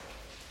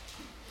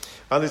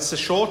And it's a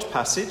short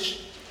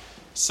passage.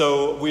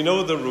 So we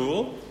know the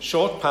rule.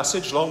 Short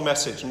passage, long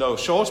message. No,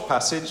 short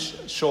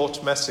passage,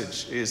 short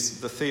message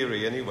is the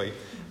theory anyway.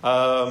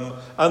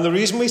 And the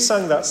reason we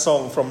sang that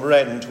song from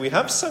Rend, we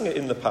have sung it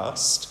in the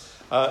past.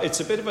 It's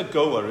a bit of a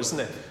goer, isn't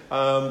it?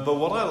 But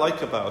what I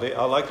like about it,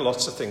 I like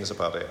lots of things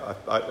about it.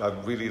 I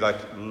really like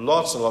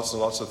lots and lots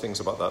and lots of things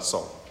about that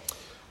song.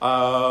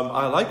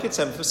 I like its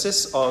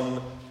emphasis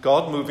on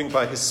God moving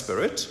by his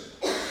Spirit.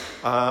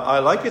 I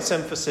like its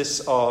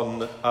emphasis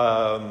on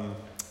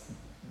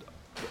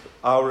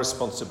our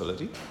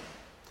responsibility.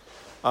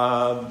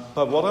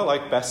 But what I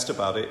like best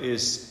about it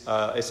is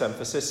its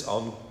emphasis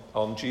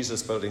on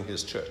Jesus building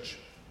his church.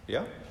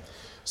 Yeah?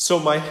 So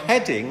my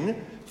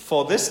heading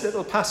for this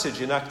little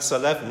passage in Acts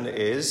 11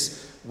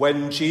 is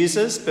When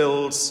Jesus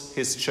Builds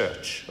His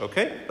Church.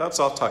 Okay? That's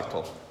our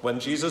title. When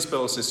Jesus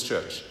Builds His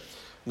Church.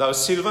 Now,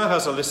 Sylvain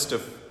has a list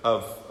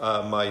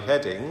of my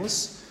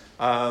headings,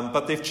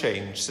 but they've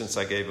changed since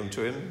I gave them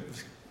to him.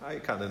 I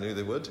kind of knew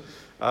they would.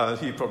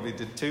 He probably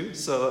did too,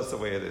 so that's the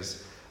way it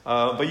is.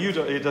 But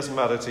it doesn't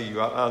matter to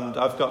you. And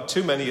I've got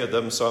too many of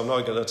them, so I'm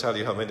not going to tell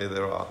you how many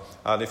there are.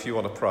 And if you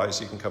want a prize,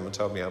 you can come and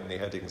tell me how many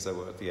headings there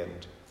were at the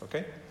end.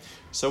 Okay?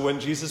 So when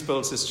Jesus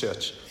builds his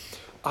church,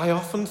 I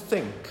often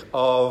think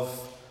of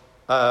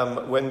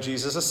when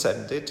Jesus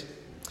ascended,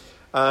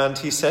 and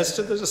he says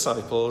to the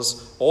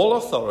disciples, all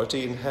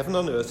authority in heaven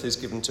and earth is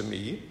given to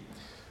me.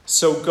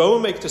 So go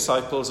and make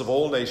disciples of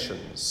all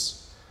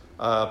nations,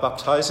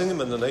 baptizing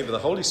them in the name of the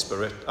Holy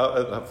Spirit,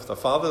 of the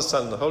Father, the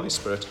Son, and the Holy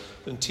Spirit,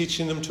 and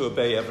teaching them to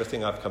obey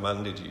everything I've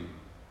commanded you.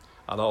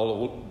 And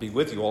I'll be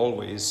with you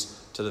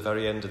always to the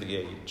very end of the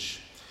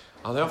age.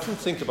 And I often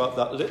think about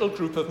that little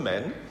group of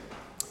men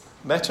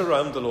met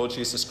around the Lord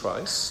Jesus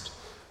Christ,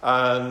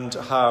 and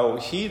how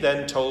he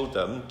then told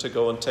them to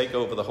go and take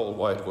over the whole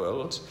wide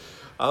world.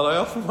 And I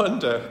often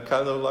wonder,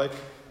 kind of like,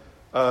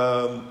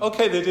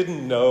 okay, they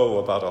didn't know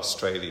about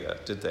Australia,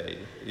 did they?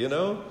 You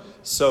know?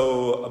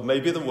 So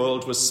maybe the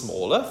world was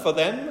smaller for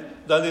them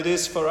than it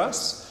is for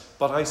us,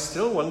 but I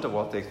still wonder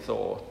what they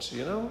thought,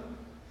 you know?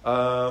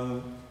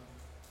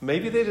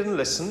 Maybe they didn't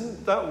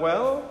listen that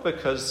well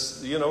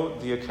because, you know,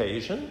 the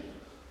occasion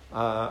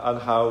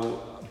and how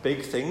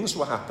big things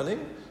were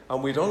happening,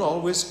 and we don't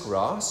always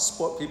grasp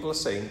what people are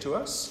saying to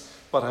us,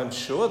 but I'm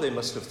sure they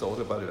must have thought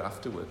about it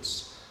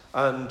afterwards.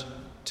 And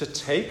to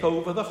take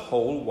over the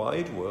whole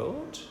wide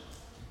world,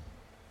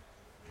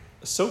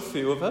 so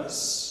few of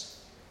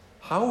us,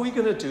 how are we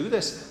going to do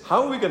this?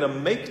 How are we going to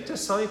make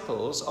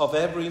disciples of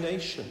every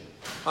nation?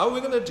 How are we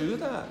going to do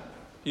that?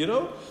 You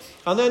know?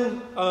 And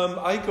then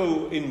I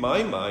go in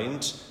my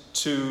mind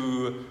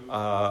to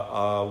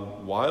a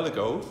while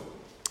ago,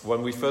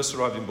 when we first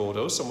arrived in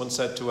Bordeaux, someone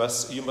said to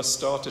us, you must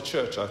start a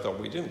church. I thought,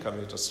 we didn't come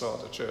here to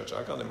start a church.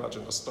 I can't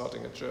imagine us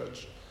starting a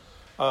church.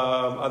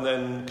 And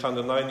then kind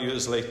of 9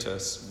 years later,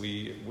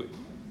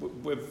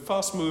 we're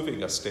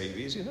fast-moving us,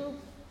 Davies, you know.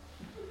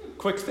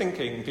 Quick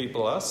thinking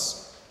people,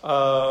 us.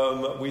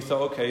 We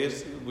thought, okay,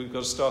 we've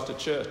got to start a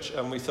church.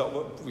 And we thought,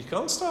 well, we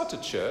can't start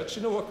a church.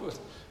 You know,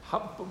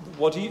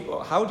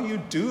 how do you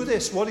do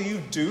this? What do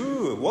you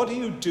do? What do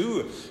you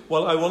do?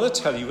 Well, I want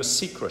to tell you a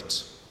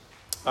secret.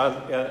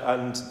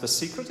 And the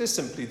secret is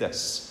simply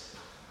this.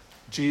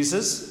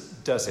 Jesus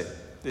does it.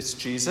 It's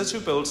Jesus who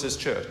builds his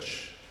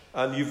church.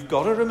 And you've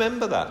got to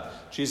remember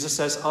that. Jesus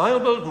says, I'll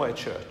build my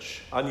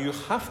church. And you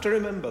have to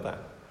remember that.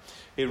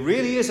 It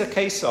really is a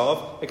case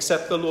of,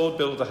 except the Lord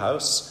build the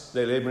house,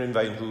 they labor in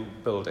vain who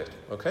build it.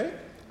 Okay?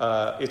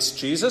 It's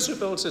Jesus who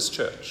builds his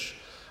church.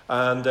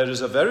 And there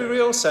is a very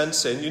real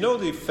sense in, you know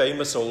the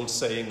famous old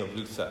saying of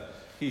Luther.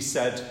 He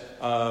said,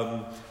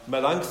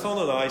 Melanchthon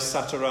and I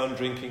sat around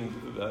drinking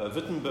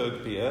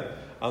Wittenberg beer,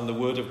 and the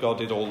word of God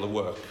did all the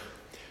work.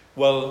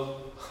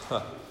 Well,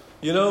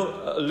 you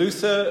know,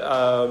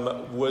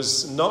 Luther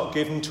was not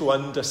given to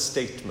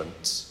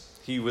understatement.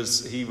 He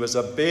was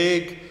a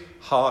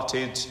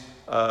big-hearted,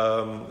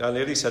 I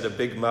nearly said a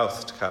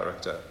big-mouthed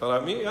character.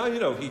 But I mean, you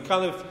know,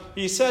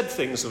 he said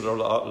things that are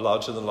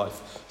larger than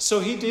life.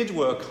 So he did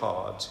work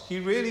hard. He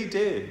really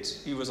did.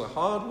 He was a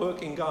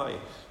hard-working guy.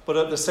 But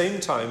at the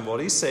same time, what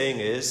he's saying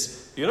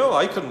is, you know,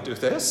 I couldn't do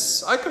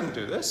this. I couldn't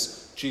do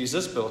this.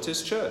 Jesus built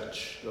his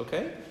church,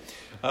 okay?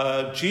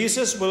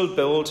 Jesus will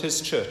build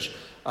his church.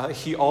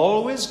 He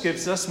always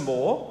gives us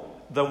more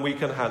than we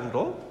can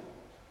handle.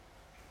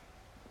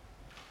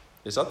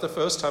 Is that the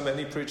first time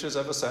any preacher's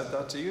ever said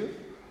that to you?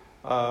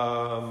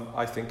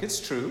 I think it's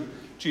true.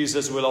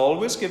 Jesus will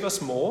always give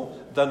us more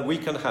than we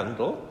can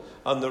handle.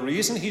 And the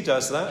reason he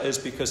does that is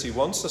because he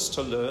wants us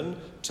to learn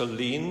to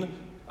lean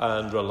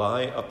and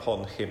rely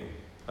upon him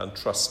and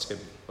trust him,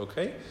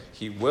 okay?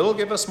 He will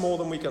give us more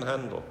than we can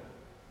handle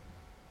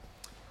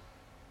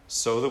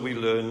so that we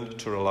learn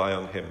to rely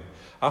on him.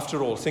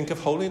 After all, think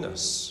of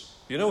holiness.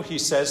 You know, he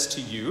says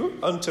to you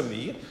and to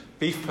me,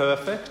 be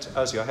perfect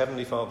as your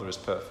heavenly Father is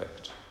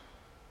perfect.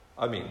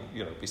 I mean,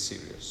 you know, be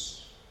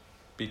serious.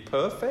 Be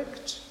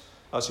perfect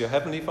as your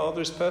heavenly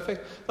Father is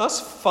perfect. That's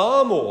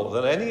far more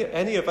than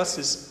any of us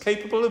is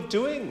capable of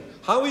doing.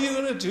 How are you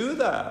going to do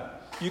that?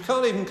 You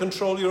can't even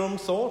control your own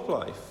thought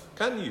life,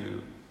 can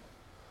you?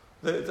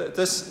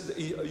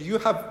 You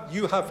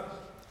have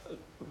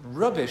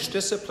rubbish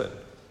discipline.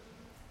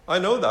 I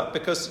know that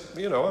because,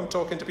 I'm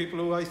talking to people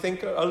who I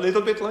think are a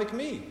little bit like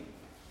me.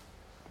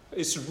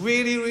 It's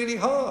really, really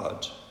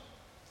hard.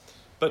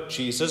 But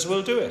Jesus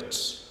will do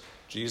it.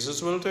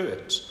 Jesus will do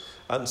it.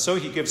 And so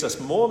he gives us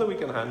more than we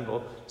can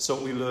handle, so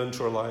we learn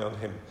to rely on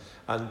him.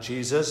 And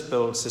Jesus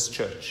builds his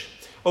church.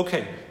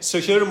 Okay, so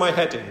here are my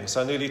headings.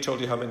 I nearly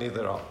told you how many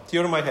there are.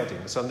 Here are my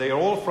headings, and they are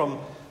all from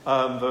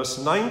verse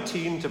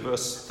 19 to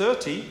verse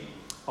 30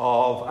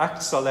 of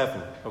Acts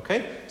 11.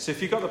 Okay, so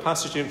if you've got the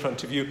passage in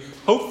front of you,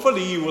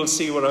 hopefully you will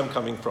see where I'm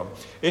coming from.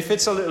 If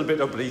it's a little bit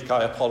oblique,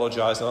 I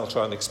apologize, and I'll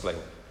try and explain.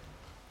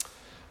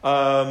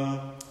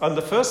 And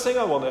the first thing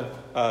I want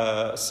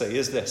to say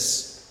is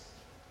this.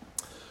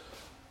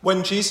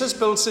 When Jesus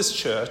builds his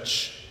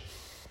church,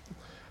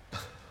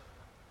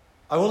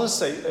 I want to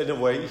say, in a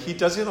way, he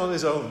does it on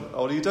his own,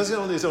 or he does it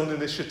on his own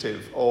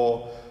initiative,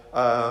 or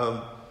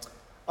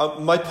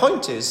my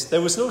point is, there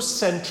was no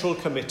central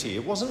committee.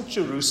 It wasn't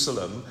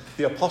Jerusalem,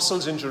 the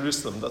apostles in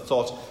Jerusalem, that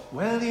thought,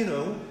 well,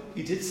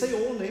 he did say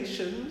all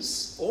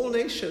nations,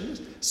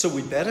 so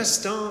we better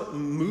start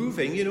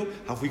moving,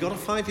 have we got a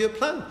 5-year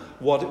plan?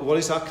 What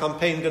is our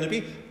campaign going to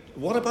be?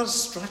 What about a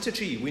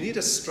strategy? We need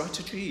a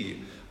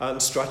strategy.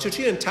 And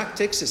strategy and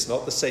tactics is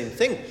not the same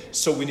thing.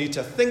 So we need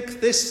to think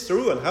this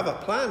through and have a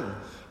plan.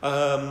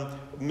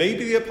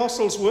 Maybe the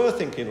apostles were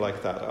thinking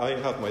like that. I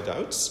have my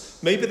doubts.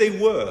 Maybe they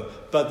were.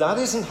 But that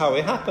isn't how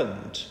it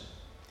happened.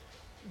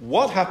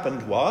 What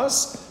happened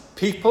was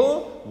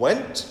people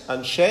went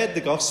and shared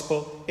the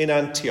gospel in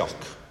Antioch.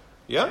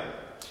 Yeah?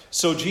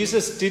 So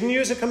Jesus didn't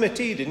use a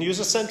committee. He didn't use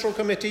a central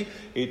committee.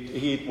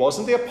 It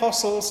wasn't the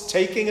apostles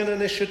taking an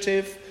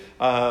initiative.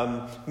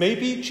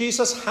 Maybe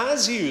Jesus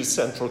has used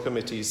central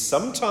committees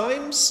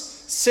sometimes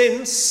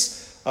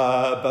since,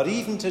 but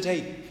even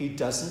today, he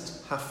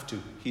doesn't have to.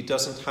 He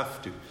doesn't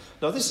have to.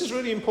 Now, this is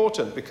really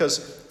important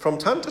because from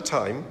time to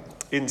time,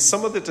 in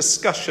some of the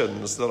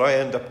discussions that I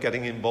end up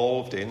getting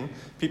involved in,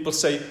 people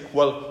say,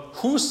 well,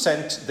 who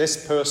sent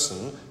this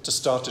person to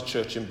start a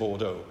church in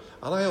Bordeaux?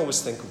 And I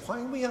always think, why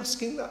are we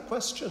asking that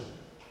question?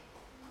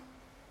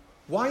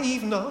 Why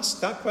even ask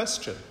that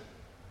question?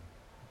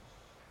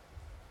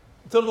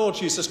 The Lord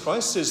Jesus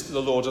Christ is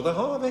the Lord of the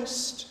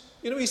harvest.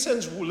 He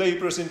sends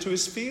labourers into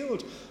his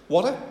field.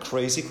 What a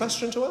crazy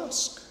question to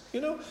ask.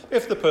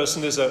 If the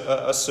person is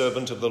a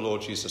servant of the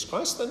Lord Jesus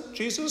Christ, then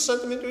Jesus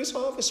sent them into his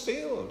harvest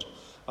field.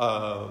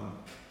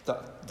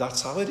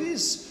 That's how it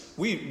is.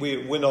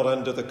 We're not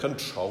under the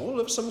control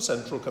of some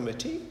central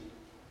committee.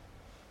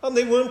 And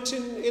they weren't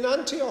in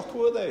Antioch,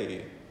 were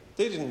they?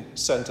 They didn't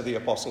send to the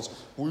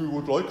apostles, we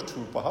would like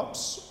to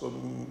perhaps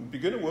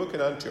begin a work in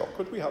Antioch.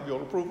 Could we have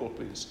your approval,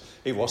 please?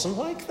 It wasn't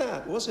like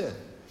that, was it?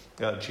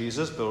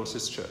 Jesus builds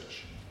his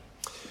church.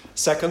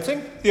 Second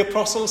thing, the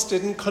apostles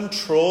didn't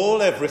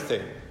control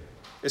everything.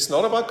 It's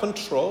not about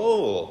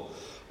control.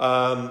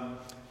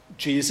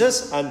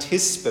 Jesus and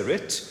his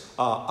Spirit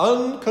are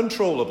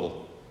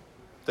uncontrollable.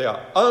 They are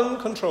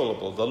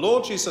uncontrollable. The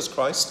Lord Jesus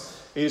Christ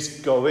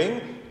is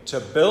going to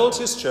build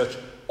his church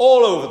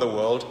all over the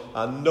world,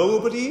 and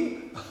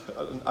nobody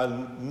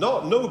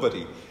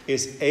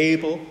is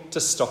able to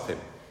stop him.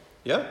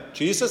 Yeah?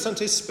 Jesus and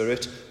his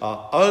Spirit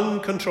are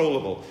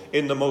uncontrollable.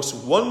 In the most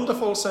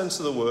wonderful sense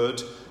of the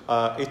word,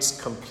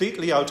 it's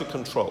completely out of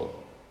control.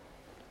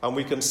 And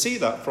we can see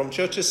that from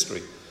church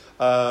history.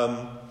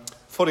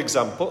 For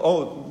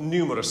example,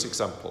 numerous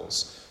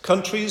examples.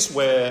 Countries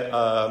where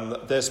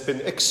there's been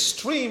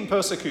extreme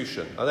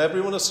persecution, and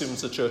everyone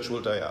assumes the church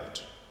will die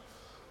out.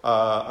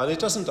 And it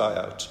doesn't die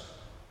out.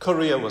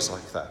 Korea was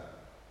like that.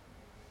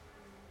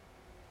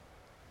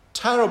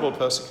 Terrible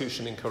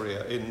persecution in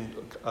Korea in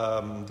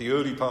the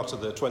early part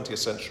of the 20th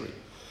century.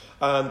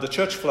 And the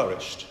church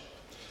flourished.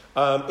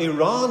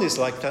 Iran is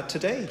like that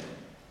today.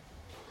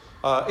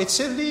 It's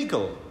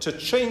illegal to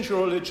change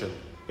your religion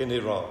in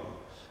Iran.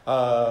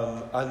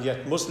 And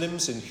yet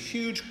Muslims in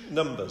huge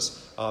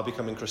numbers are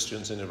becoming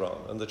Christians in Iran.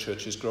 And the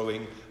church is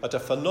growing at a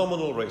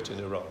phenomenal rate in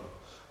Iran.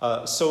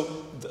 So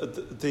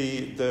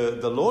the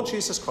Lord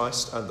Jesus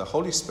Christ and the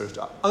Holy Spirit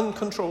are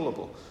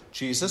uncontrollable.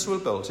 Jesus will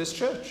build his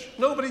church.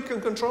 Nobody can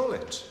control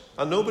it.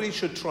 And nobody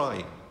should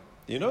try.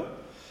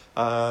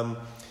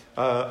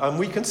 And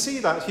we can see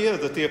that here,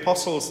 that the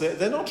apostles,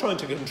 they're not trying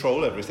to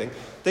control everything.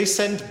 They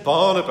send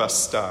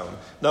Barnabas down.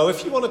 Now,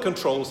 if you want to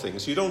control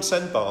things, you don't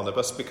send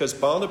Barnabas, because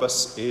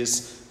Barnabas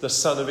is the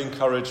son of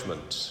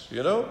encouragement,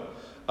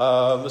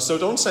 So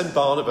don't send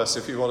Barnabas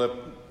if you want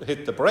to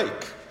hit the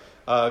brake.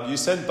 You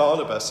send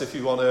Barnabas if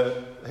you want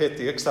to hit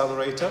the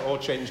accelerator or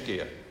change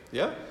gear.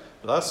 Yeah?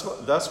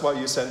 That's why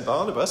you send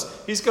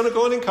Barnabas. He's going to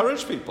go and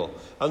encourage people.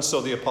 And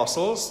so the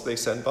apostles, they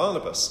send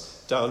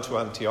Barnabas down to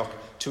Antioch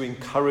to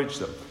encourage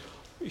them.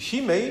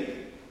 He may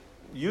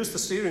use the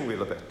steering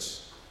wheel a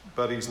bit,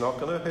 but he's not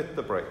going to hit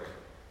the brake.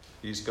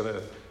 He's going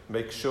to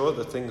make sure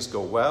that things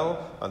go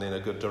well and in a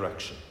good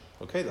direction.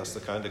 Okay, that's the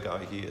kind of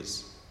guy he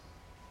is.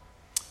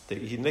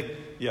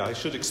 I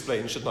should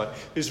explain, shouldn't I?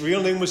 His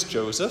real name was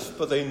Joseph,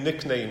 but they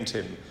nicknamed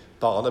him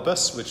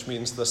Barnabas, which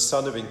means the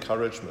son of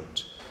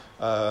encouragement.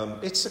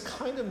 It's a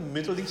kind of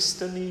Middle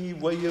Eastern-y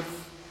way of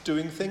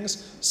doing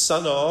things.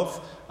 Son of,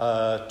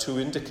 to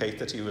indicate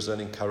that he was an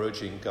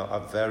encouraging guy, a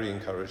very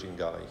encouraging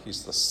guy.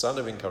 He's the son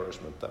of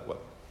encouragement, that way.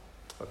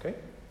 Okay?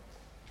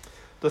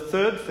 The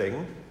third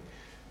thing,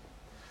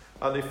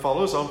 and it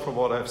follows on from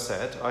what I've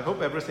said. I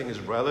hope everything is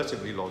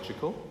relatively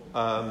logical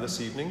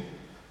this evening.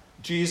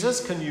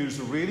 Jesus can use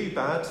really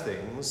bad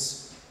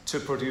things to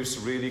produce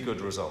really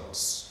good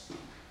results.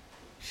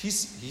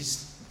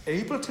 He's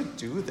able to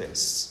do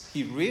this.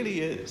 He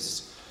really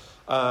is.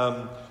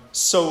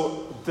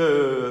 So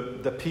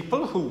the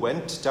people who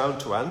went down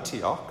to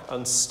Antioch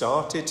and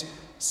started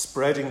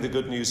spreading the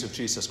good news of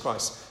Jesus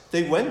Christ,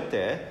 they went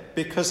there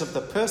because of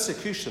the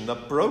persecution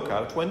that broke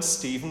out when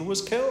Stephen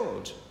was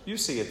killed. You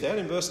see it there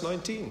in verse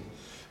 19.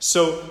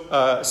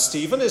 So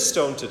Stephen is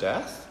stoned to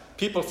death.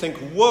 People think,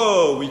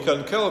 whoa, we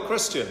can kill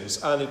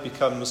Christians. And it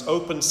becomes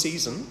open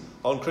season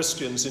on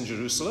Christians in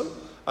Jerusalem.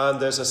 And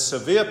there's a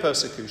severe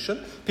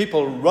persecution.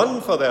 People run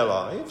for their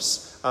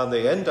lives. And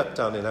they end up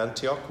down in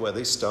Antioch where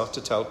they start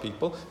to tell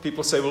people.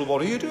 People say, well,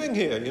 what are you doing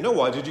here?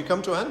 Why did you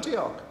come to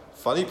Antioch?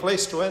 Funny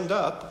place to end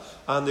up.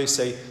 And they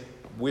say,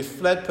 we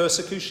fled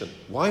persecution.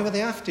 Why were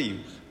they after you?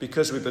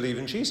 Because we believe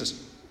in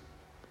Jesus.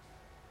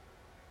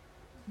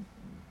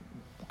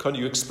 Can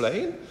you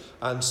explain?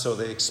 And so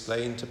they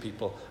explain to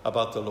people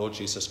about the Lord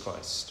Jesus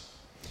Christ.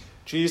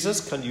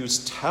 Jesus can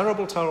use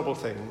terrible, terrible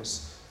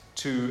things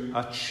to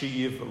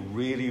achieve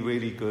really,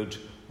 really good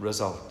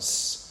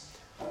results.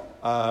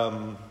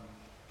 And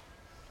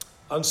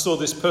so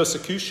this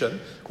persecution,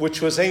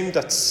 which was aimed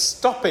at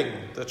stopping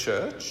the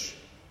church,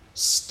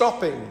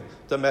 stopping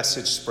the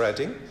message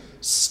spreading,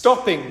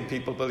 stopping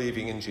people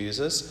believing in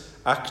Jesus,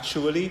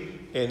 actually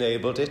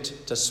enabled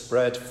it to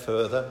spread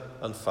further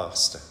and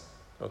faster.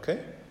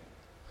 Okay?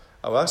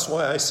 Now that's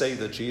why I say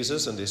that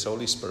Jesus and his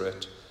Holy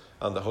Spirit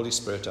and the Holy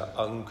Spirit are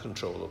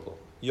uncontrollable.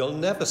 You'll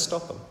never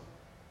stop them.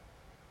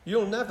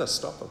 You'll never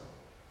stop them.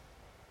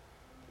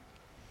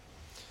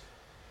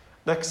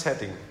 Next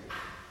heading.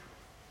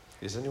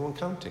 Is anyone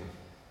counting?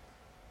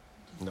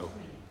 No.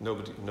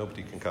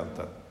 Nobody can count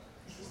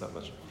that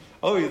much.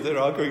 Oh, they're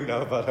arguing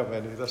now about how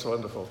many. That's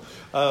wonderful.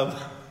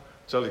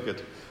 Jolly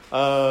good.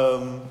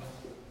 The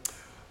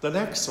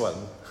next one.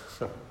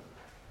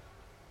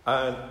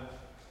 And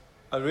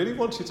I really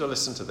want you to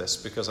listen to this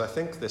because I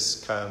think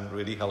this can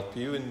really help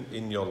you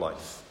in your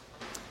life.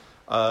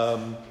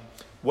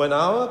 When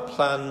our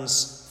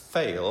plans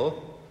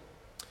fail,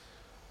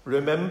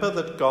 remember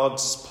that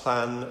God's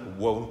plan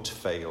won't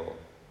fail.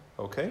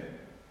 Okay?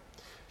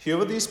 Here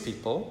are these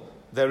people.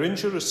 They're in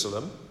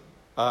Jerusalem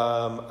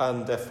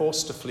and they're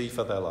forced to flee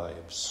for their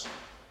lives.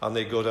 And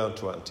they go down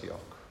to Antioch.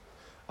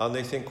 And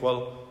they think,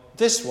 well,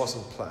 this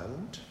wasn't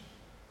planned.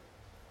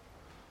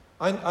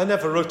 I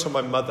never wrote to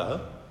my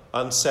mother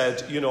and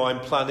said, I'm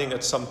planning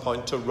at some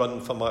point to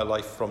run for my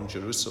life from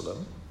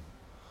Jerusalem.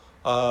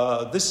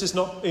 This is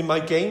not in my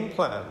game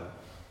plan.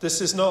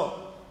 This is not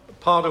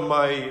part of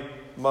my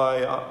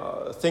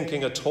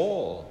thinking at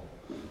all.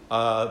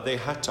 They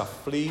had to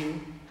flee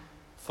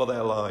for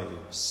their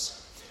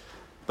lives.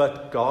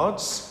 But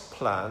God's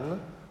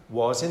plan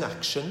was in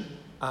action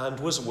and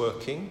was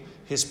working.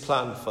 His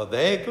plan for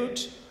their good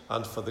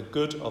and for the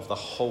good of the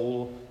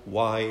whole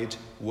wide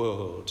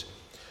world.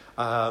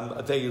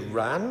 They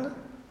ran,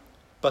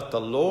 but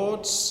the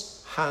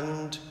Lord's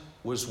hand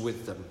was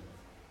with them.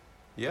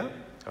 Yeah,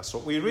 that's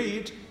what we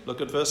read.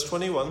 Look at verse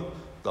 21.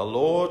 The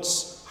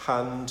Lord's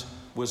hand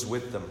was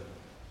with them.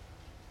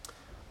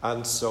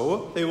 And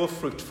so they were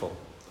fruitful.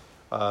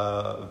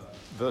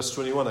 Verse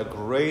 21, a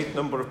great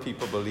number of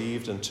people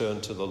believed and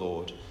turned to the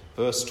Lord.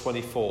 Verse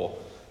 24,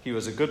 he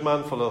was a good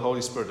man full of the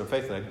Holy Spirit and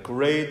faith, and a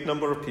great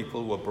number of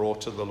people were brought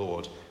to the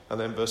Lord. And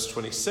then verse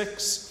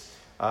 26,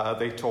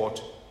 they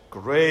taught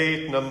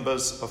great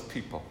numbers of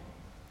people.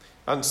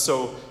 And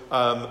so,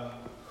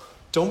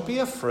 don't be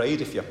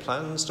afraid if your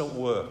plans don't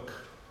work.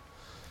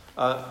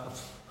 And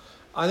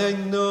I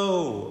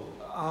know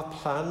our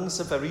plans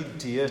are very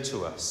dear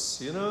to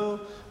us.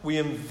 We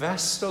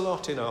invest a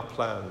lot in our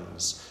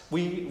plans.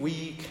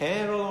 We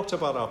care a lot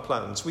about our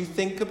plans. We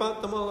think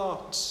about them a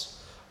lot.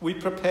 We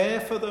prepare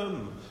for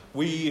them.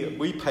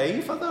 We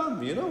pay for them.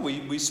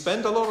 We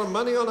spend a lot of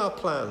money on our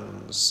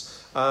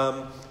plans.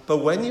 But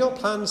when your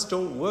plans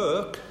don't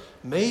work,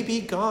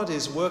 maybe God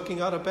is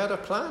working out a better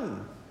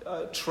plan.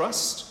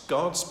 Trust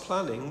God's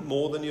planning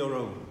more than your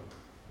own.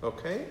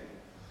 Okay?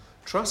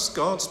 Trust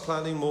God's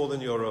planning more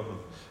than your own.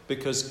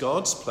 Because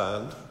God's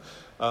plan...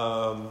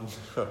 I'm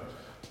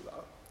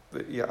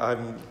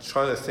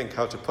trying to think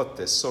how to put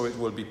this so it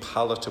will be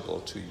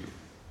palatable to you.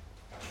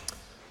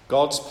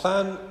 God's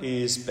plan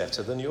is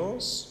better than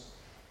yours,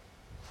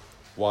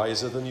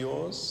 wiser than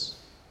yours,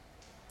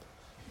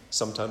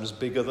 sometimes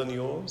bigger than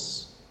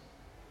yours,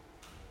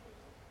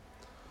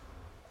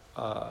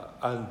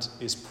 and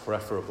is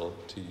preferable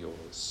to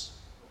yours.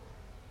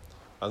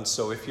 And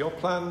so if your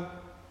plan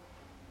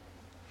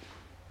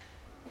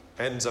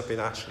ends up in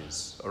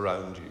ashes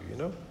around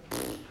you,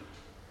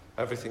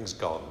 Everything's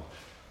gone.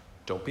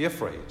 Don't be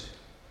afraid.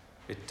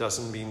 It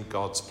doesn't mean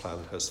God's plan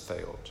has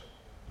failed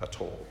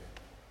at all.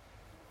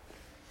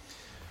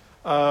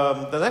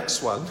 The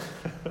next one.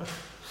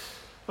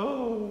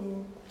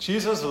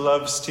 Jesus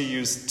loves to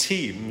use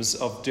teams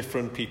of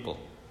different people.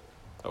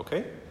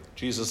 Okay?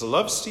 Jesus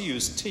loves to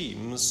use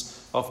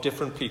teams of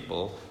different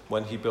people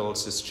when he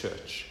builds his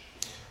church.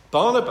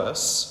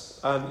 Barnabas,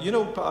 and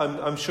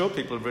I'm sure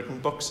people have written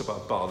books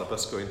about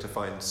Barnabas going to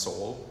find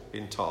Saul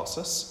in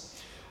Tarsus.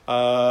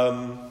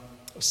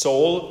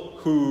 Saul,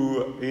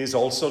 who is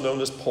also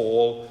known as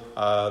Paul,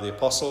 the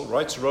apostle,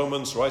 writes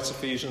Romans, writes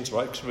Ephesians,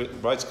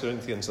 writes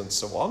Corinthians, and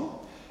so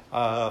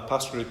on,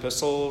 pastoral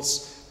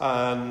epistles.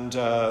 And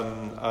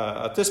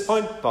at this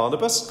point,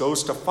 Barnabas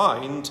goes to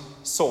find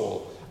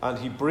Saul, and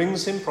he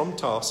brings him from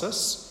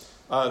Tarsus.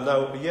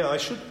 I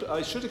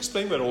should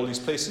explain where all these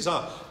places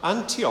are.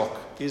 Antioch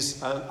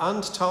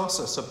and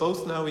Tarsus are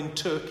both now in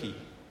Turkey.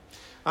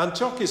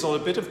 Antioch is on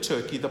a bit of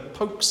Turkey that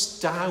pokes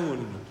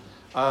down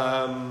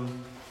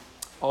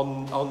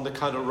on the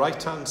kind of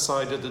right-hand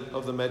side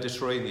of the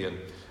Mediterranean.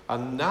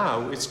 And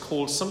now it's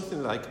called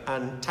something like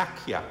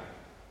Antakya.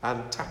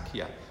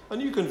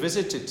 And you can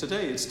visit it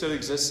today. It still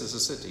exists as a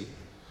city.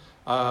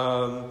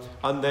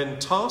 And then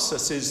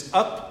Tarsus is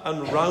up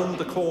and round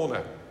the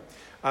corner.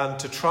 And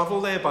to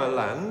travel there by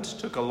land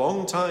took a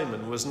long time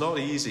and was not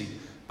easy.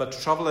 But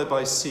to travel there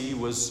by sea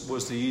was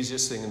the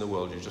easiest thing in the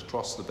world. You just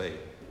cross the bay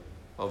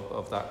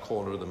of that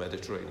corner of the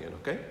Mediterranean,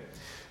 okay?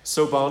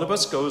 So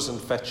Barnabas goes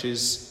and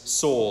fetches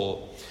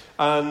Saul.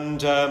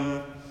 And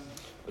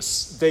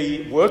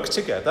they work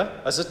together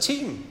as a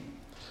team.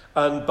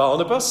 And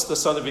Barnabas, the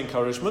son of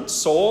encouragement,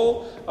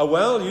 Saul,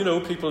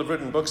 people have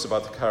written books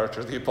about the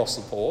character of the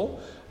Apostle Paul.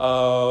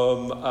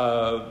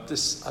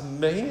 This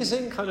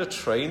amazing kind of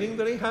training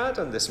that he had,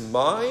 and this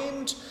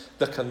mind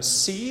that can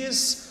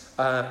seize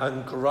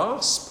and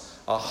grasp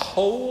a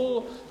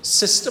whole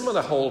system and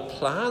a whole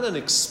plan and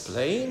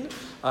explain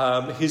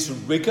his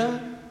rigor,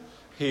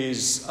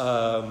 his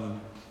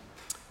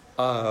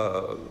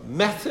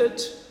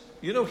method.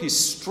 He's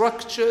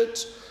structured.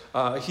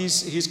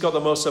 He's got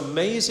the most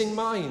amazing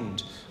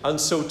mind. And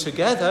so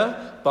together,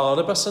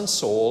 Barnabas and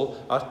Saul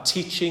are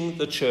teaching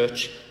the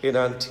church in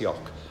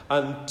Antioch.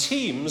 And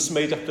teams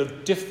made up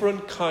of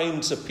different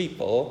kinds of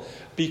people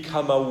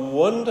become a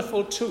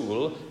wonderful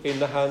tool in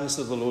the hands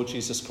of the Lord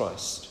Jesus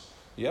Christ.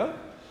 Yeah?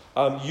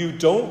 You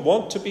don't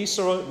want to be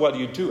surrounded... Well,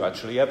 you do,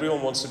 actually.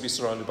 Everyone wants to be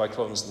surrounded by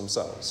clones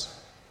themselves.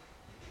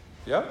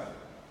 Yeah?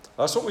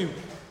 That's what we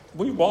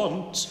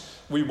want.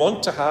 We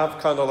want to have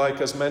kind of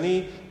like as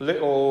many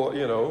little,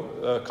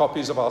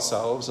 copies of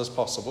ourselves as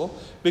possible,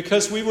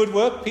 because we would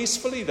work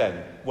peacefully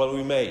then. Well,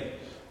 we may,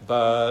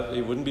 but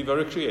it wouldn't be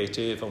very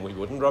creative, and we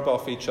wouldn't rub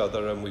off each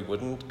other, and we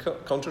wouldn't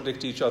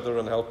contradict each other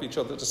and help each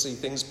other to see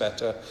things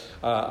better.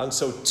 And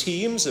so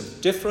teams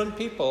of different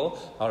people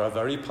are a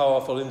very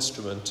powerful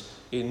instrument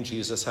in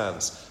Jesus'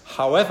 hands.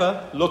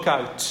 However, look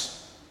out,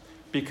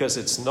 because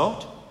it's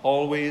not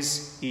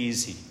always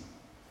easy.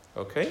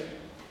 Okay?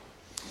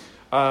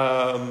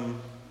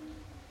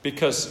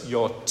 Because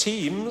your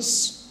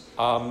teams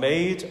are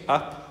made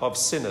up of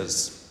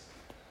sinners.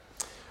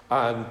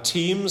 And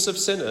teams of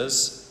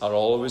sinners are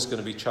always going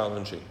to be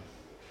challenging.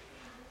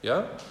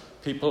 Yeah?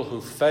 People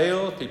who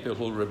fail, people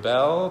who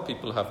rebel,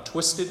 people who have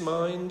twisted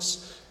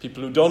minds,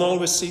 people who don't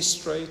always see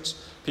straight,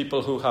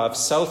 people who have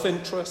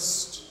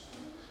self-interest,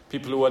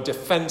 people who are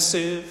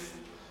defensive,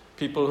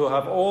 people who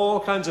have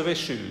all kinds of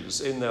issues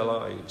in their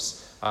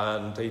lives.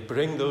 And they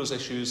bring those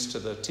issues to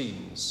their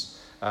teams.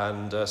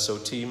 And so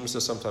teams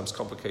are sometimes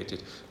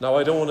complicated. Now,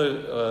 I don't want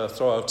to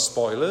throw out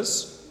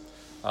spoilers,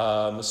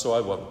 so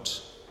I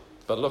won't.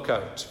 But look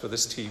out for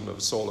this team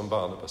of Saul and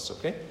Barnabas,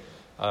 okay?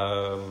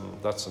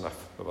 That's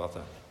enough about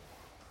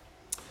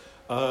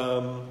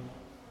that.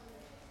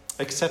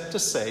 Except to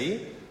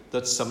say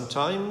that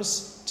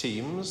sometimes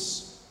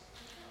teams,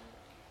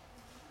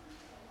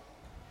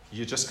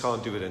 you just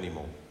can't do it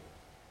anymore.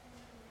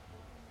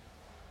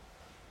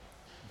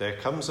 There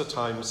comes a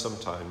time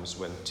sometimes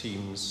when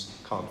teams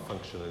can't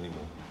function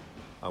anymore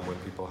and when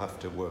people have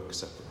to work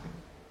separately.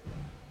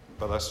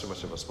 But that's too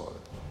much of a spoiler.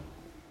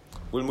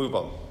 We'll move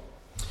on.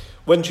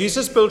 When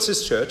Jesus builds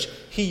his church,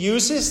 he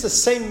uses the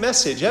same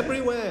message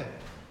everywhere.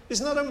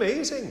 Isn't that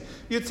amazing?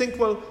 You'd think,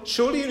 well,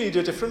 surely you need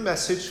a different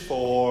message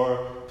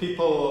for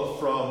people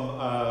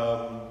from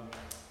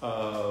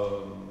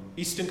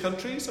Eastern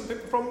countries and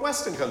people from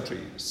Western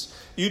countries.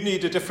 You'd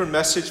need a different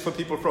message for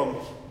people from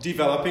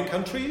developing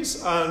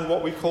countries and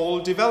what we call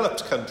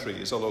developed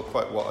countries, although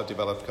quite what a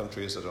developed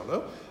country is, I don't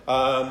know.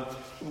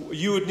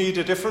 You would need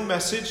a different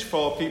message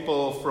for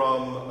people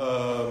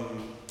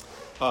from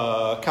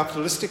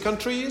capitalistic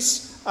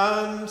countries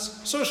and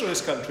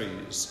socialist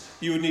countries.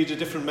 You would need a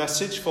different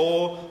message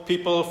for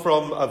people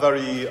from a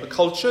very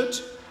cultured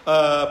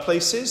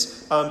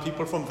places and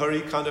people from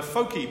very kind of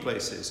folky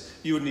places.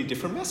 You would need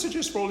different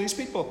messages for all these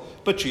people.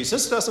 But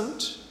Jesus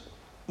doesn't.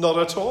 Not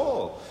at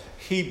all.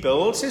 he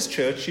builds his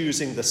church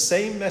using the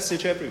same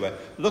message everywhere.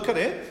 Look at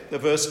it, the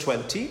verse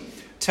 20,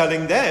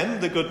 telling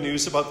them the good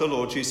news about the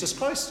Lord Jesus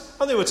Christ.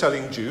 And they were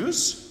telling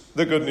Jews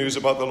the good news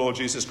about the Lord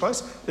Jesus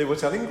Christ. They were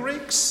telling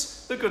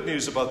Greeks the good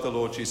news about the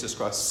Lord Jesus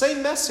Christ.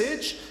 Same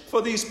message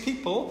for these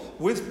people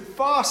with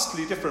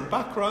vastly different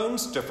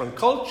backgrounds, different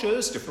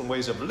cultures, different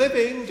ways of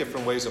living,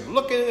 different ways of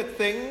looking at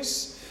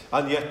things,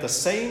 and yet the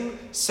same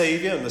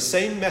Saviour and the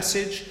same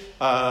message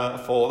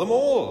for them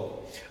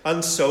all.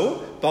 And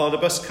so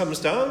Barnabas comes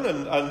down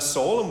and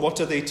Saul, and what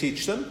do they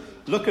teach them?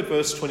 Look at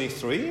verse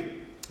 23.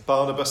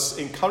 Barnabas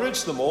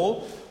encouraged them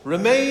all,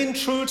 remain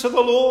true to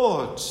the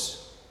Lord.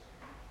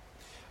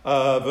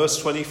 Verse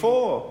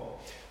 24,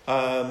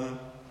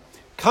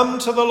 come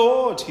to the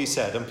Lord, he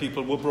said, and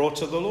people were brought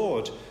to the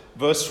Lord.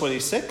 Verse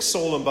 26,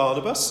 Saul and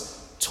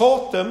Barnabas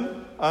taught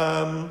them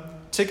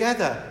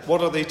together.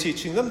 What are they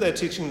teaching them? They're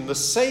teaching them the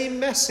same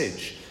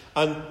message.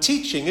 And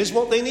teaching is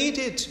what they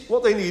needed.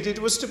 What they needed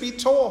was to be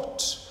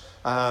taught.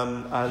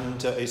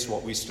 And it's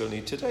what we still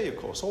need today, of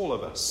course, all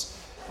of us.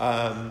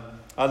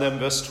 And then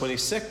verse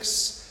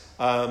 26,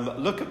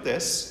 look at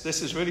this.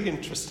 This is really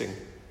interesting.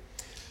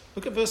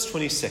 Look at verse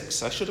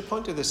 26. I should have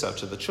pointed this out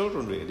to the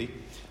children, really.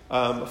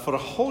 For a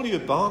whole year,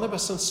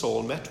 Barnabas and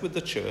Saul met with the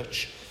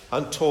church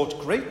and taught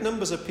great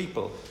numbers of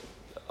people.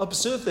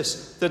 Observe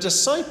this. The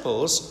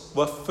disciples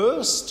were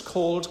first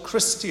called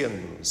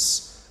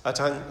Christians at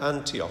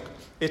Antioch.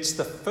 It's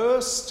the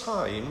first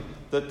time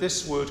that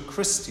this word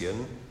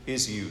Christian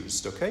is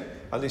used, okay?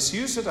 And it's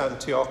used at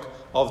Antioch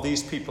of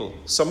these people.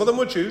 Some of them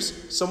were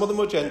Jews, some of them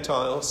were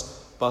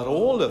Gentiles, but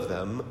all of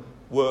them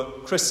were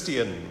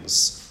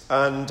Christians.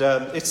 And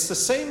it's the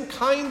same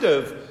kind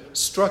of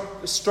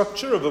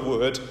structure of a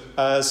word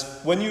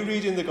as when you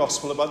read in the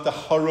Gospel about the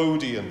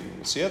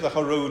Herodians, the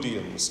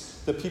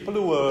Herodians, the people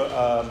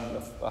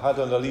who had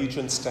an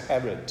allegiance to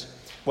Herod.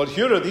 Well,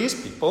 here are these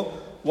people.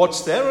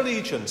 What's their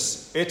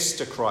allegiance? It's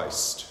to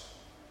Christ.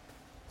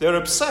 They're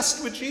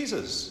obsessed with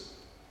Jesus.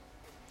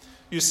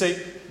 You say,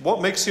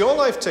 what makes your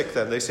life tick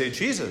then? They say,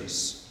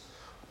 Jesus.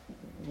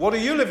 What are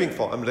you living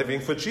for? I'm living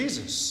for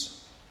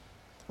Jesus.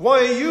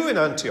 Why are you in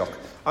Antioch?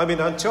 I'm in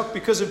Antioch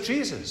because of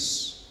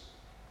Jesus.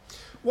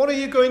 What are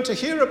you going to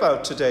hear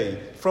about today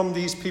from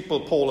these people,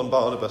 Paul and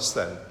Barnabas,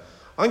 then?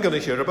 I'm going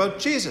to hear about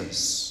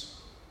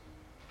Jesus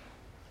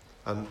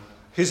and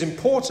his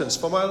importance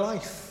for my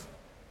life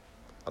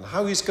and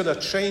how he's going to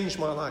change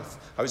my life,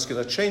 how he's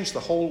going to change the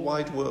whole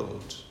wide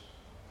world.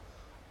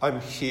 I'm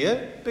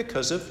here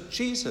because of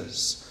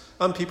Jesus.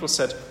 And people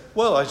said,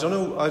 well, I don't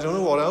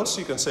know what else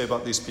you can say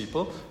about these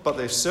people, but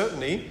they've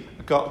certainly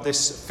got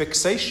this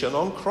fixation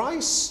on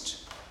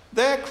Christ.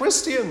 They're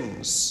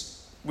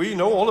Christians. We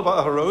know all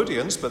about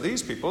Herodians, but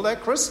these people, they're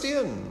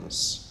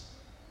Christians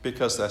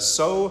because they're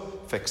so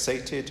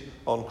fixated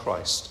on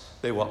Christ.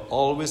 They were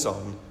always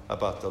on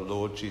about the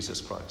Lord Jesus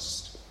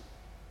Christ.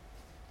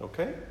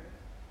 Okay?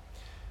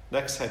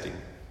 Next heading.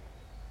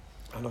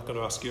 I'm not going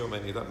to ask you how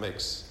many that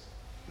makes.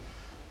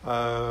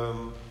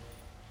 And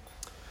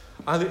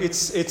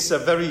it's a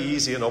very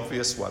easy and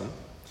obvious one.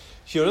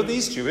 Here are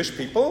these Jewish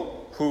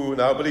people who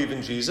now believe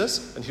in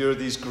Jesus, and here are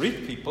these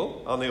Greek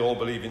people, and they all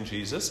believe in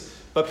Jesus.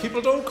 But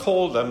people don't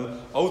call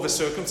them, the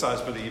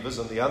circumcised believers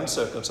and the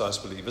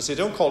uncircumcised believers. They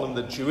don't call them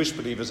the Jewish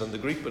believers and the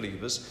Greek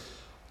believers.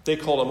 They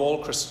call them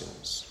all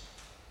Christians.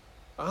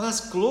 And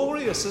that's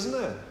glorious, isn't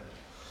it?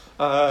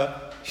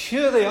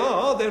 Here they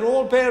are, they're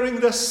all bearing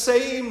the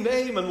same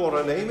name, and what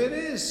a name it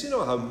is. You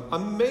know how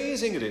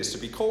amazing it is to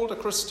be called a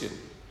Christian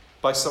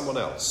by someone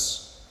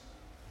else.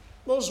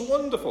 Most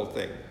wonderful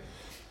thing.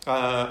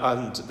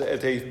 And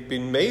they've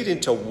been made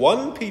into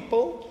one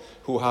people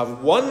who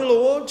have one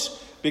Lord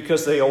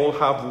because they all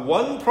have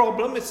one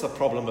problem. It's the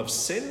problem of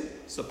sin.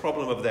 It's the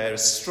problem of their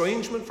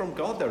estrangement from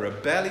God, their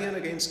rebellion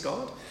against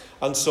God.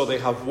 And so they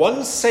have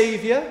one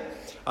Saviour,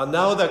 and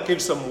now that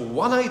gives them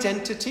one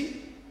identity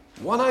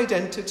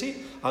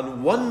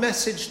and one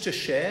message to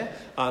share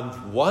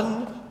and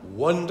one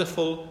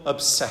wonderful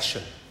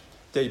obsession.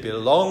 They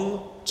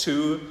belong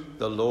to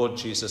the Lord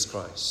Jesus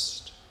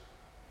Christ.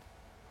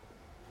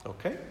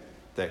 Okay?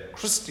 They're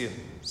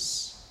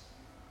Christians.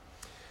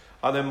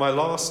 And then my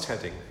last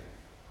heading.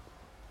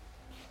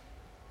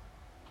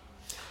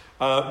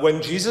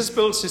 When Jesus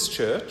builds his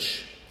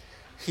church,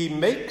 he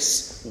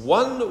makes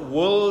one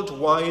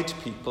worldwide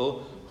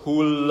people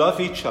who love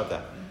each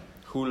other.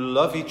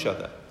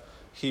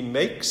 He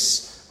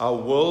makes a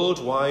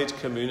worldwide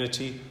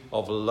community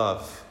of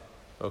love.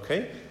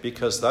 Okay?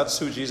 Because that's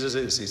who Jesus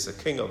is. He's the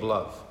King of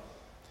love.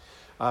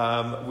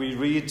 We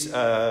read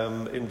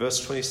in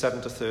verse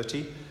 27 to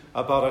 30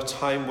 about a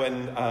time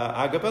when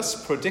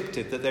Agabus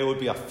predicted that there would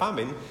be a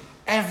famine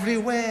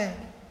everywhere.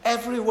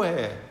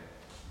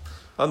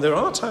 And there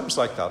are times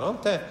like that,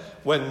 aren't there?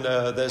 When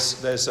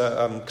there's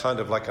a kind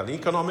of like an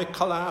economic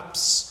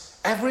collapse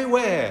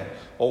everywhere.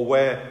 Or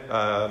where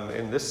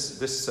in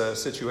this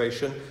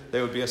situation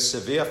there would be a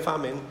severe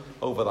famine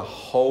over the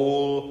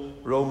whole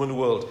Roman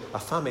world. A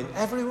famine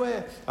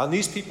everywhere. And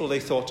these people, they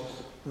thought,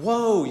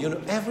 whoa,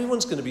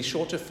 everyone's going to be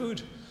short of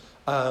food.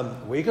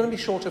 We're going to be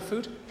short of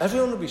food.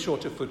 Everyone will be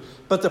short of food.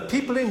 But the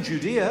people in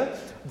Judea,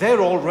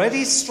 they're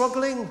already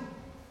struggling.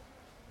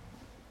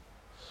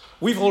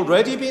 We've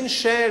already been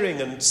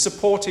sharing and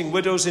supporting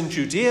widows in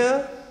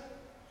Judea.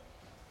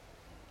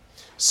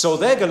 So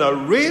they're going to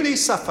really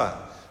suffer.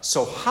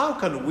 So how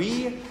can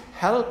we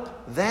help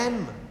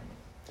them?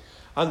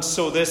 And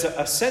so there's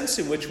a sense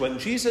in which when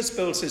Jesus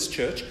builds his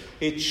church,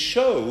 it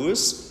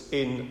shows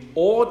in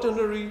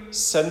ordinary,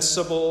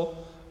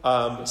 sensible,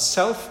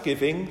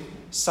 self-giving,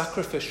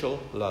 sacrificial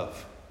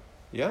love.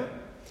 Yeah?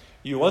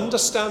 You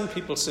understand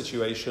people's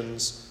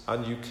situations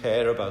and you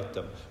care about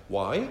them.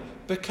 Why?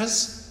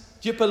 Because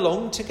you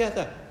belong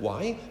together.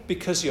 Why?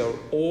 Because you're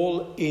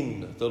all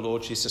in the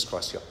Lord Jesus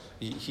Christ.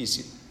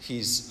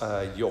 He's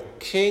your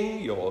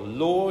King, your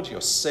Lord,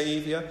 your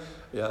Saviour.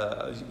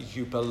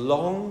 You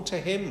belong to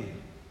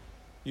him.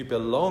 You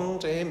belong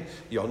to him.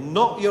 You're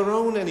not your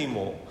own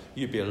anymore.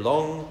 You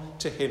belong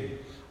to him.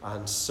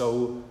 And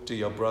so do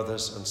your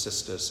brothers and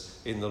sisters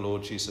in the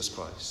Lord Jesus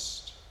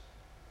Christ.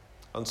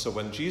 And so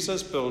when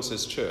Jesus builds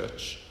his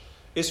church,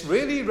 it's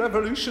really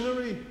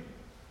revolutionary.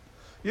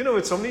 You know,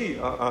 it's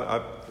only,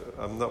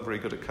 I'm not very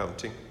good at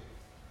counting.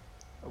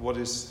 What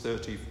is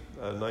 30,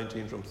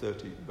 19 from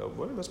 30?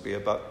 Well, it must be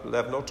about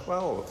 11 or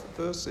 12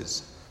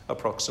 verses,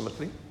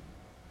 approximately.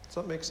 Does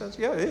that make sense?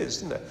 Yeah, it is,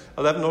 isn't it?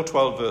 11 or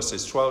 12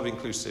 verses, 12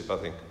 inclusive, I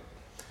think.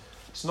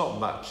 It's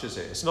not much, is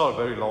it? It's not a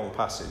very long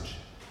passage.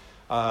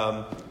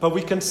 But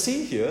we can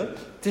see here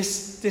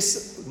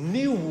this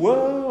new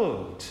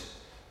world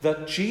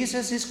that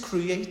Jesus is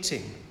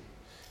creating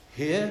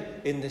here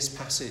in this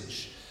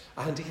passage.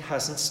 And he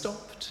hasn't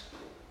stopped.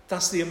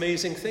 That's the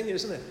amazing thing,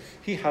 isn't it?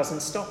 He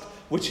hasn't stopped,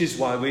 which is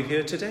why we're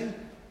here today.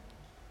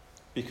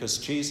 Because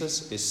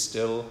Jesus is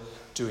still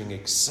doing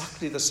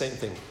exactly the same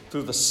thing,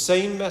 through the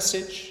same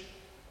message,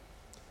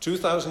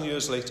 2,000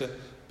 years later,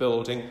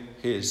 building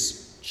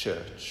his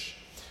church.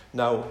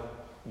 Now,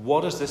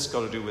 what has this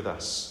got to do with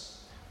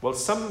us? Well,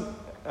 some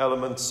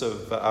elements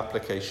of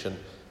application,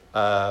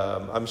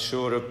 I'm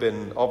sure, have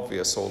been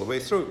obvious all the way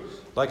through.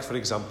 Like, for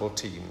example,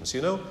 teams.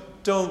 You know,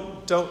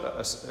 don't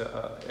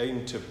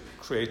aim to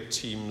create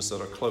teams that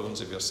are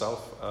clones of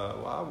yourself.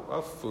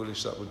 How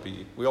foolish that would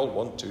be. We all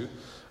want to.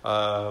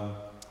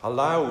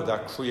 Allow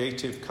that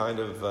creative kind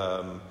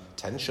of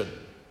tension.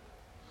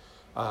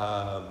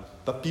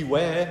 But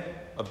beware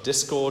of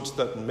discord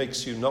that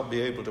makes you not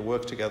be able to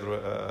work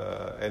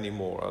together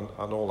anymore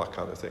and all that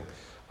kind of thing.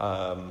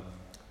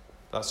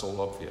 That's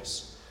all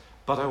obvious.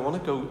 But I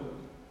want to go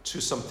to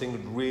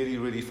something really,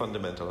 really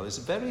fundamental. And it's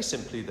very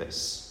simply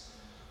this.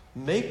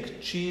 Make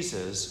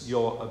Jesus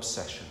your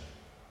obsession.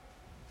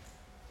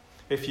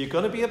 If you're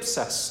going to be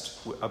obsessed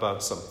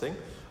about something,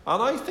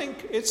 and I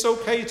think it's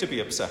okay to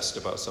be obsessed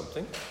about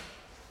something,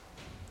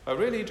 I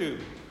really do,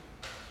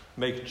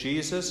 make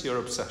Jesus your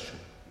obsession.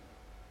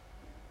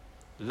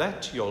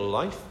 Let your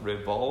life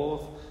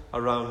revolve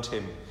around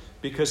him.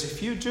 Because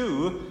if you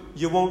do,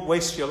 you won't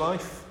waste your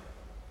life.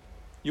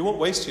 You won't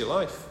waste your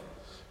life.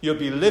 You'll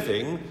be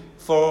living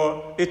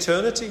for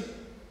eternity.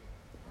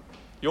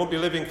 You won't be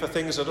living for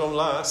things that don't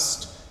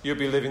last. You'll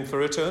be living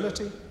for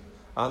eternity.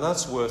 And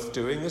that's worth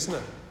doing, isn't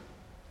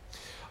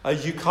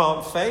it? You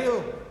can't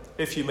fail.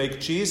 If you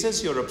make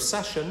Jesus your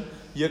obsession,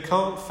 you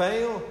can't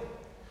fail.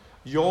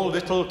 Your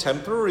little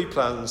temporary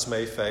plans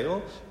may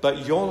fail,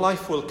 but your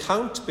life will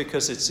count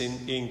because it's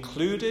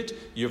included.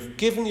 You've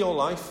given your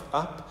life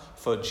up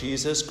for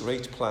Jesus'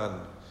 great plan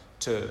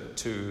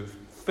to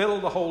fill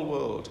the whole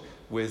world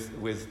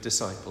with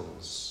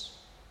disciples.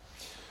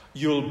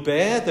 You'll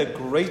bear the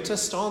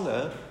greatest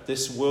honour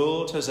this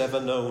world has ever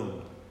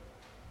known.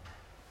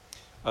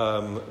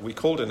 We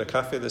called in a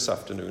cafe this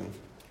afternoon,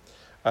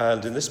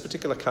 and in this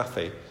particular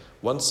cafe,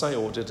 once I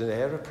ordered an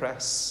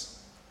AeroPress.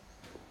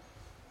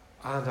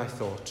 And I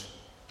thought,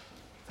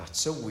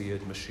 that's a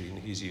weird machine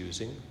he's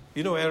using.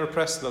 You know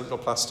AeroPress, the little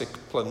plastic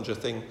plunger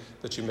thing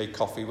that you make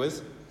coffee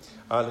with?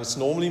 And it's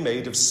normally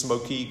made of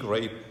smoky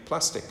grey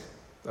plastic.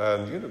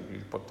 And, you know,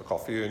 you put the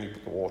coffee in, you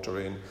put the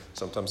water in,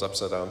 sometimes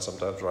upside down,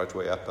 sometimes right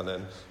way up, and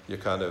then you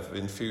kind of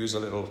infuse a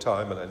little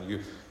time, and then you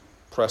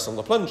press on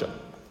the plunger.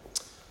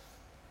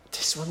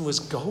 This one was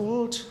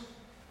gold.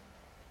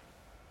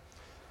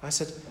 I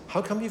said,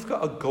 how come you've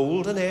got a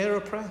golden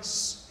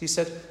AeroPress? He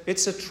said,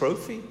 it's a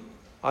trophy.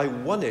 I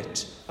won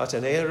it at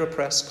an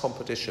AeroPress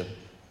competition.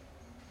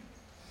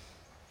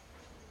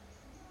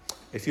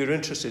 If you're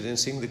interested in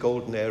seeing the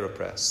golden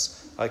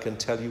AeroPress, I can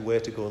tell you where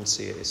to go and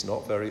see it. It's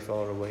not very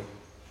far away.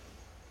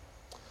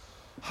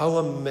 How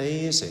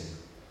amazing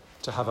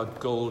to have a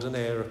golden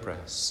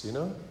AeroPress, you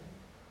know?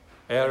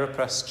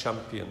 AeroPress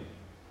champion.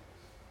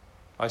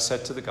 I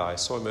said to the guy, I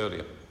saw him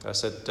earlier, I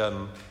said,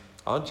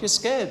 aren't you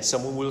scared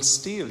someone will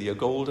steal your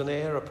golden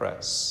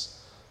AeroPress?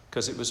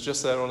 Because it was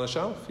just there on a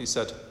shelf. He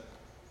said,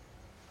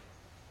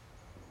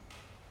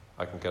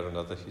 I can get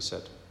another, he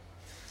said.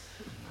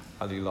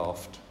 And he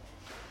laughed.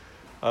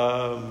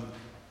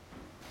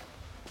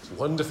 It's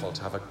wonderful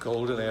to have a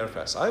golden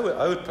AeroPress. I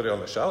would put it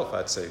on the shelf,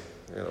 I'd say,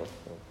 you know.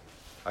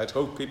 I'd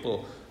hope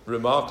people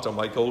remarked on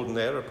my golden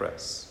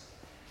AeroPress.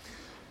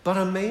 But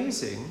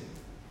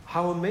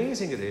how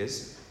amazing it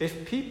is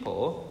if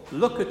people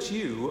look at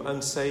you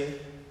and say,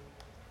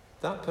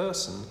 that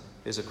person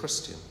is a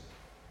Christian.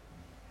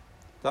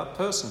 That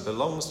person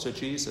belongs to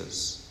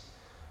Jesus.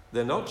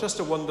 They're not just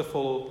a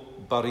wonderful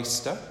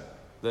barista.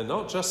 They're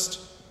not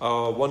just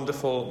a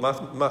wonderful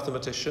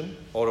mathematician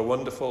or a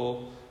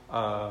wonderful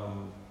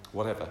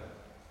whatever.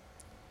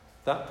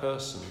 That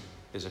person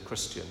is a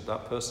Christian.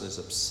 That person is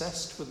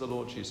obsessed with the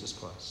Lord Jesus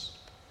Christ.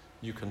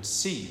 You can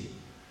see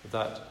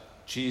that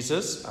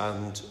Jesus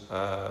and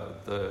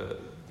the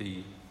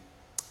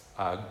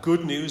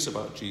good news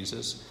about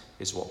Jesus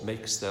is what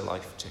makes their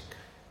life tick.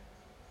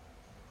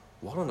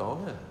 What an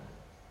honor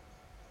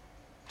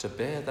to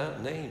bear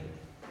that name.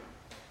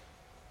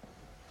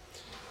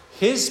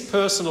 His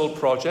personal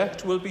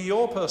project will be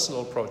your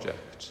personal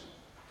project.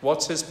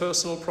 What's his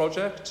personal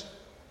project?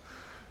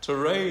 To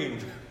reign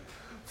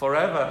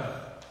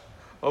forever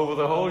over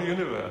the whole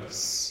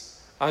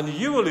universe. And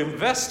you will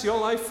invest your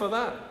life for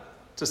that,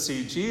 to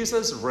see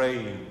Jesus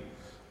reign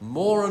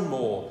more and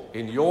more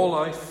in your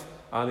life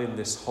and in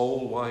this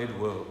whole wide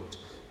world.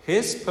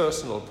 His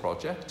personal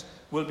project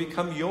will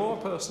become your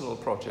personal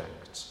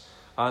project.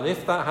 And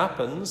if that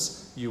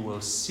happens, you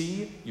will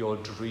see your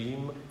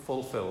dream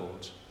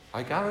fulfilled.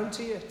 I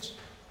guarantee it.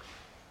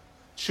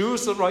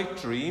 Choose the right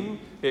dream,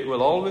 it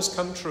will always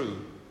come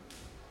true.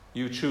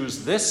 You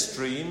choose this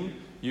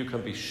dream, you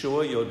can be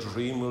sure your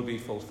dream will be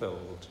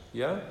fulfilled.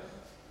 Yeah?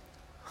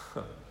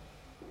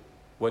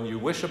 When you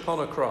wish upon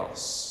a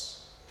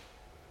cross.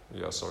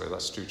 Yeah, sorry,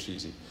 that's too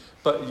cheesy.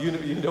 But you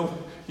know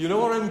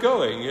where I'm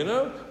going, you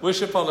know?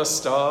 Wish upon a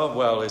star,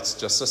 well, it's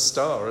just a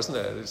star, isn't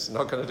it? It's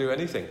not going to do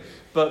anything.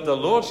 But the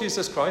Lord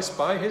Jesus Christ,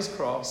 by his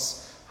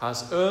cross,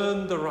 has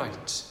earned the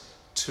right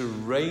to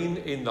reign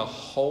in the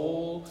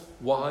whole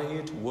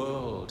wide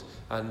world.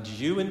 And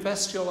you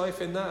invest your life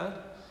in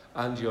that,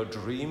 and your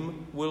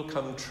dream will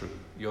come true.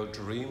 Your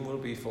dream will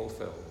be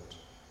fulfilled.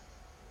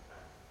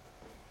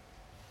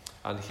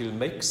 And he'll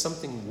make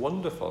something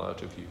wonderful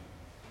out of you.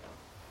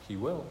 He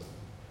will.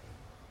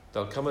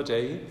 There'll come a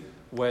day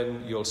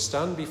when you'll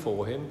stand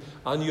before him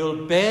and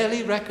you'll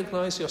barely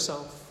recognize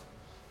yourself,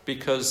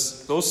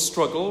 because those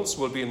struggles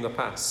will be in the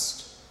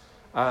past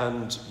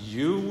and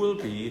you will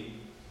be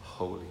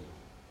holy,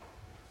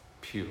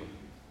 pure,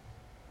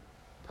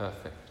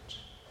 perfect.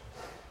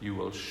 You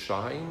will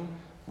shine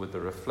with the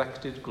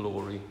reflected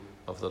glory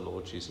of the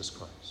Lord Jesus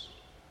Christ.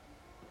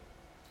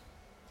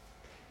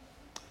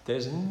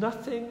 There's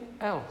nothing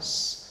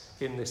else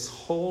in this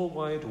whole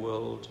wide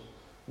world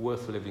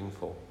worth living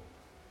for.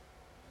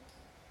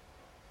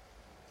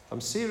 I'm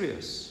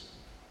serious.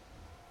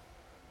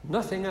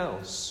 Nothing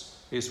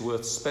else is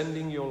worth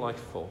spending your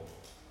life for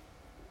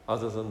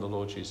other than the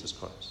Lord Jesus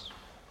Christ.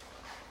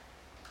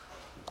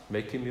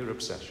 Make him your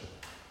obsession.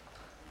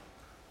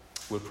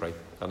 We'll pray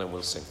and then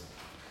we'll sing.